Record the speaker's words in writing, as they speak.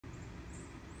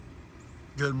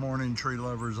Good morning, tree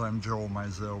lovers. I'm Joel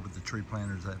Mizell with the Tree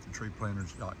Planters at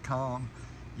thetreeplanters.com.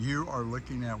 You are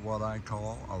looking at what I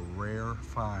call a rare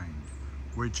find,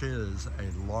 which is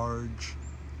a large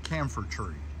camphor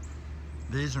tree.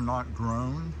 These are not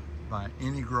grown by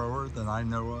any grower that I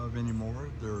know of anymore.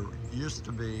 There used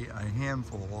to be a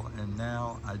handful, and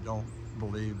now I don't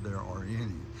believe there are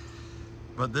any.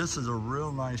 But this is a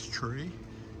real nice tree.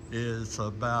 It's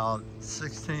about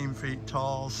 16 feet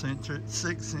tall,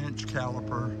 6-inch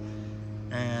caliper,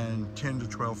 and 10 to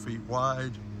 12 feet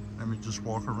wide. Let me just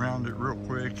walk around it real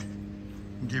quick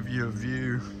and give you a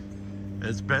view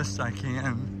as best I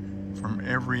can from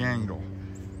every angle.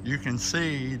 You can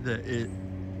see that it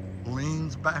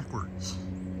leans backwards.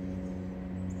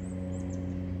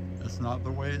 That's not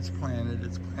the way it's planted.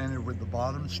 It's planted with the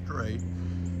bottom straight.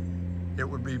 It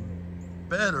would be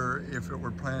better if it were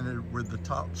planted with the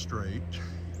top straight.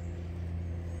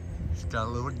 It's got a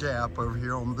little gap over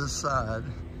here on this side.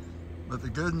 But the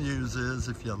good news is,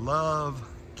 if you love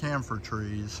camphor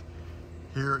trees,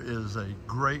 here is a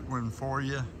great one for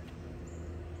you.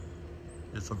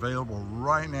 It's available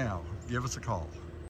right now. Give us a call.